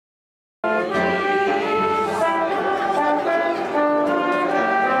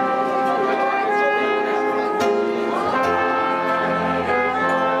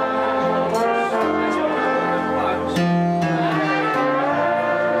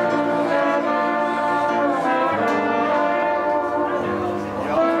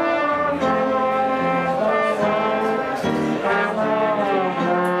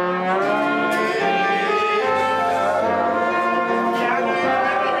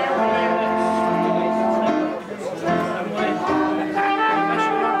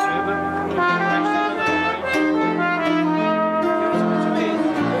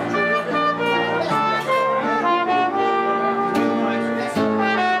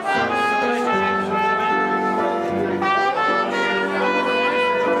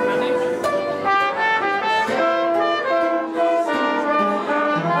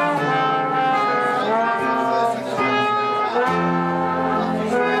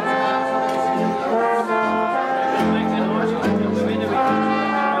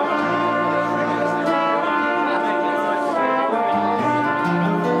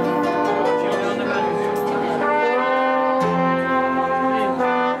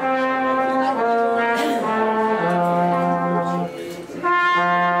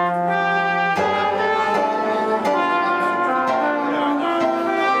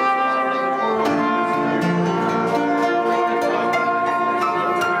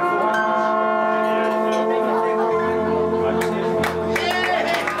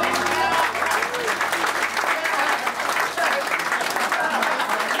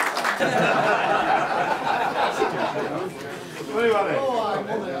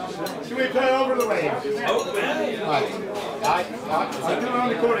play over the waves. Oh, man. I do on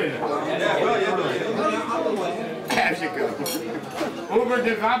the accordion. Yeah, well, you're doing it. As you go. Over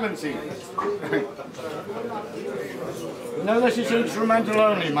the Valency. No, this is instrumental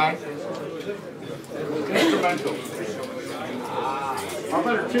only, man. Instrumental. I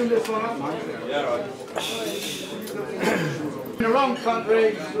better tune this one up, man. Yeah, right. In the wrong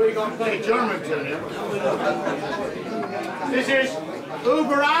country, we're going to play German tune here. This is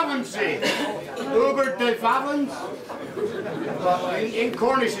Über Avency. Über de Valens. In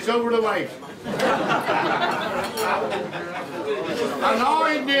Cornish is over the waves. And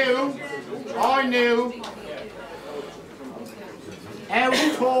I knew how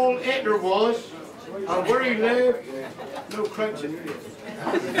tall Hitler was and where he lived. No crouching.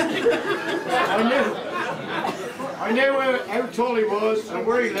 I knew how tall he was and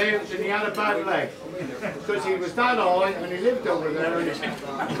where he lived, and he had a bad leg. Because he was that high and he lived over there. And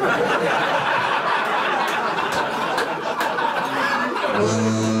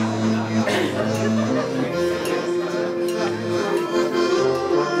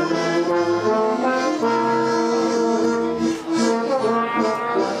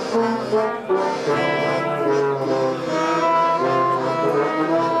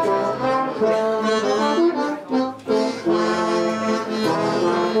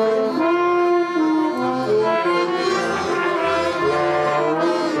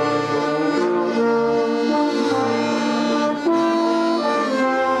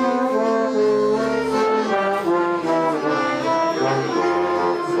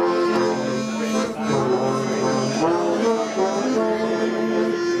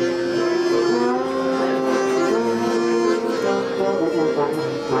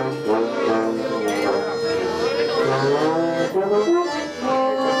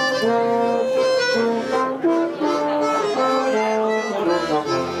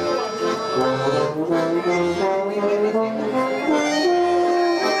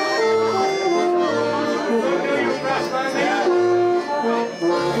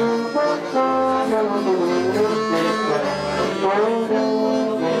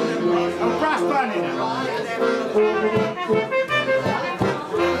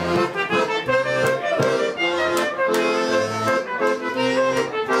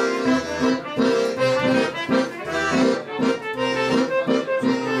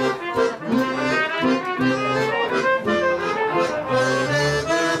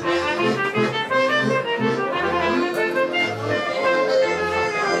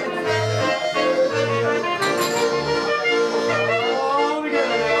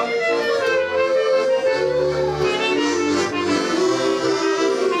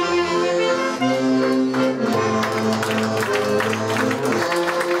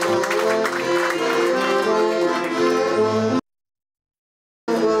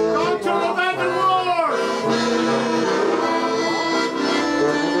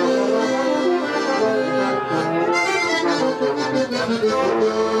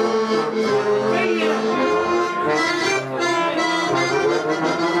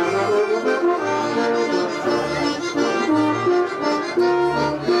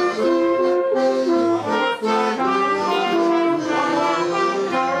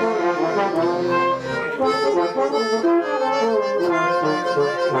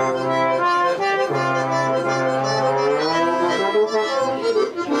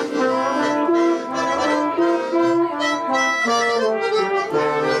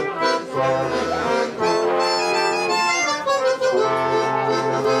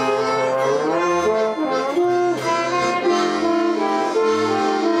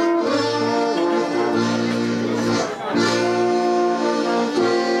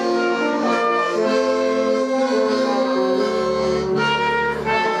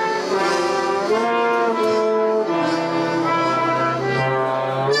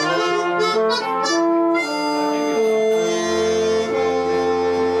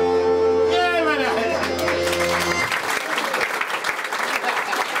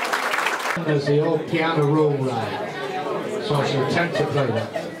There's the old piano roll ride, so I shall attempt to play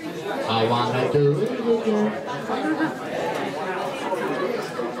that. I wanna do it again.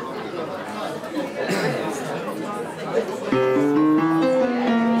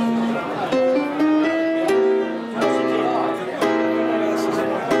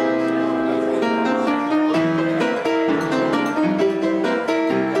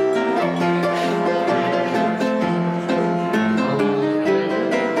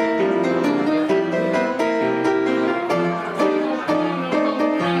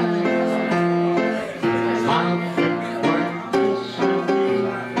 I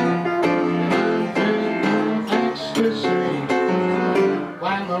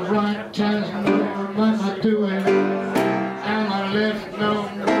Am I right, Tasman, or am I doing? Am I left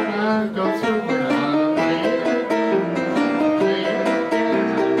known when I go through it? I'll play it again, play it again.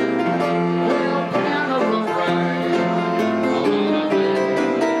 Well, piano will ride all of it.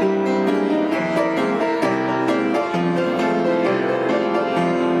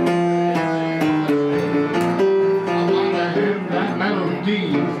 I wanna hear that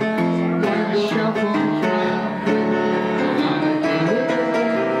melody when it shuffles round.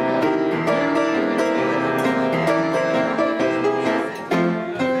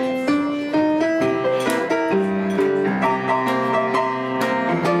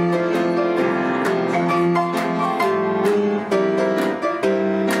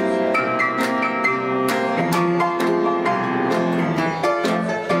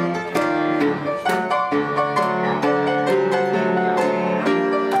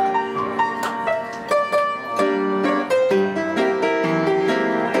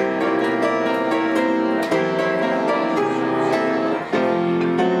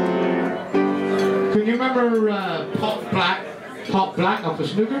 Pop Black off the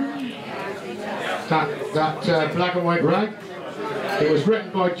snooker? That black and white rag? It was written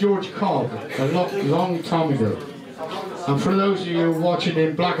by George Cobb a long time ago. And for those of you watching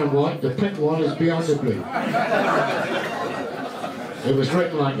in black and white, the pink one is behind the blue. It was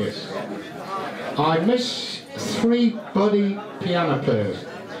written like this. I miss 3 buddy piano players.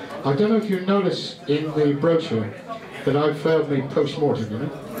 I don't know if you notice in the brochure that I failed me post-mortem, you know?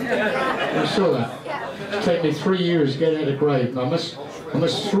 You saw that? It's taken me 3 years to get out of the grave. I miss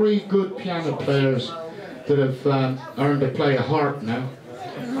 3 good piano players that have earned to play a harp now.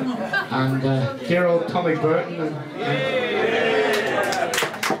 And dear old Tommy Burton.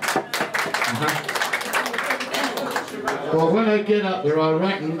 Well, when I get up there, I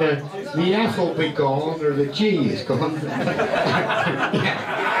reckon the F will be gone or the G is gone. Yeah.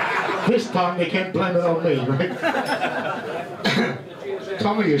 This time they can't blame it on me, right?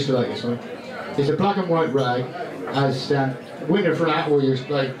 Tommy used to like this one. It's a black and white rag, as winner for that we used to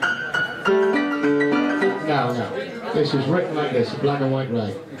play. No. This is written like this, a black and white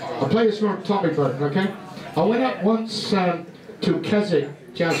rag. I'll play this for Tommy Burton, okay? I went up once to Keswick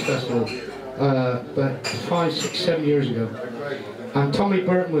Jazz Festival about 5, 6, 7 years ago. And Tommy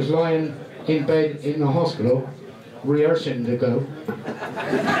Burton was lying in bed in the hospital, rehearsing to go.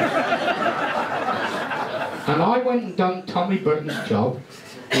 And I went and done Tommy Burton's job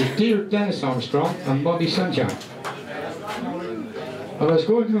with dear Dennis Armstrong and Bobby Sunshine. I was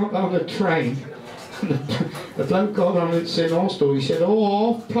going up on the train, and the bloke got on at St. Austell. He said, "Oh,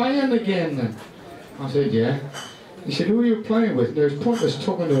 off playing again then." I said, "Yeah." He said, "Who are you playing with?" And there's pointless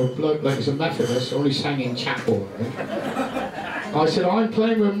talking to a bloke like he's a Methodist, only sang in chapel. I said, "I'm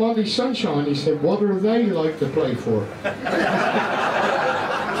playing with Bobby Sunshine." He said, "What are they like to play for?"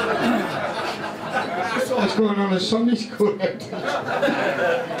 What's going on in Sunday school?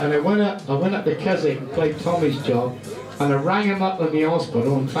 And I went up to Keswick and played Tommy's job, and I rang him up in the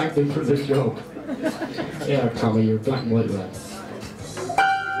hospital and thanked him for this job. Yeah, Tommy, you're black and white lad.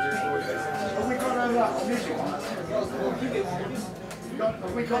 Have we got music on?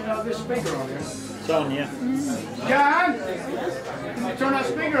 Have we got this speaker on here? It's on, yeah. Jan! Can you turn that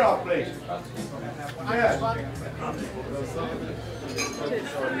speaker off, please? Yeah.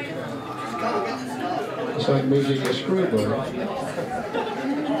 It's like music to Screwball.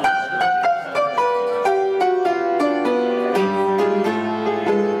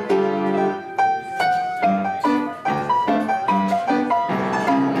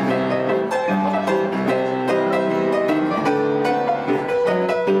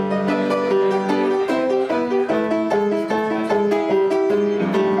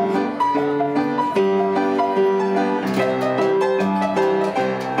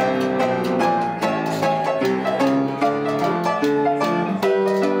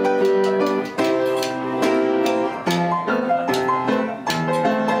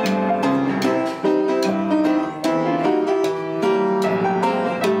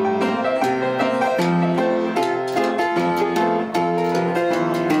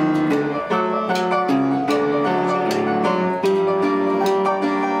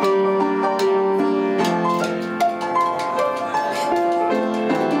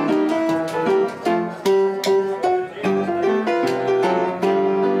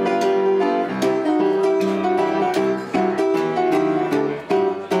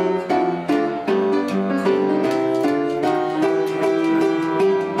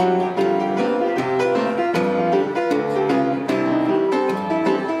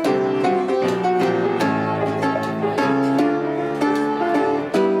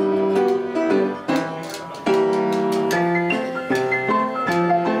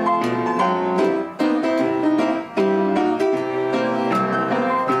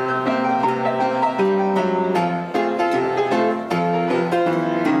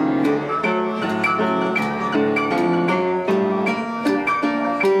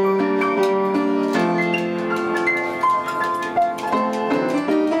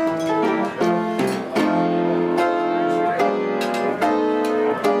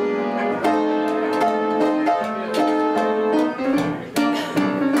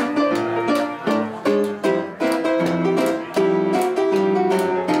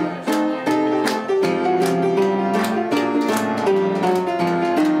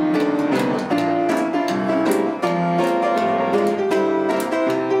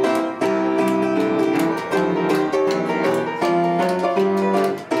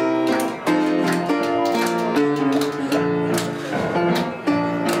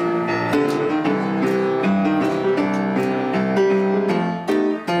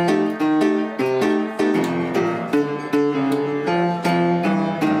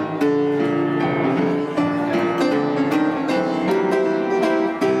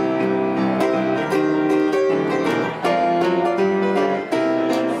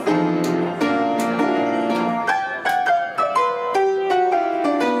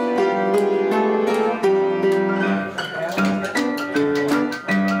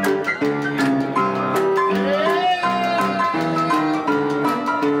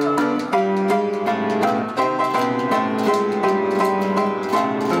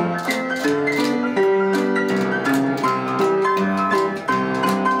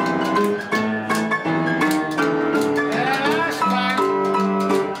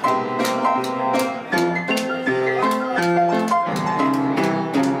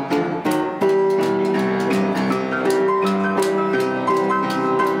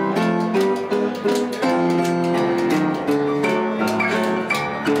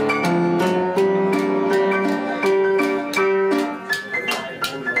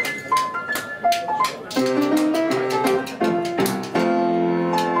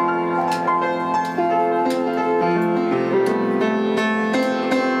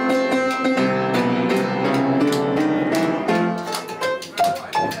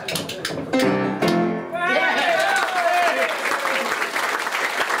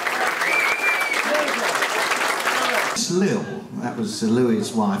 Miss Lil, that was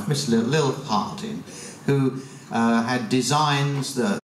Louis's wife, Miss Lil Harding, who had designs that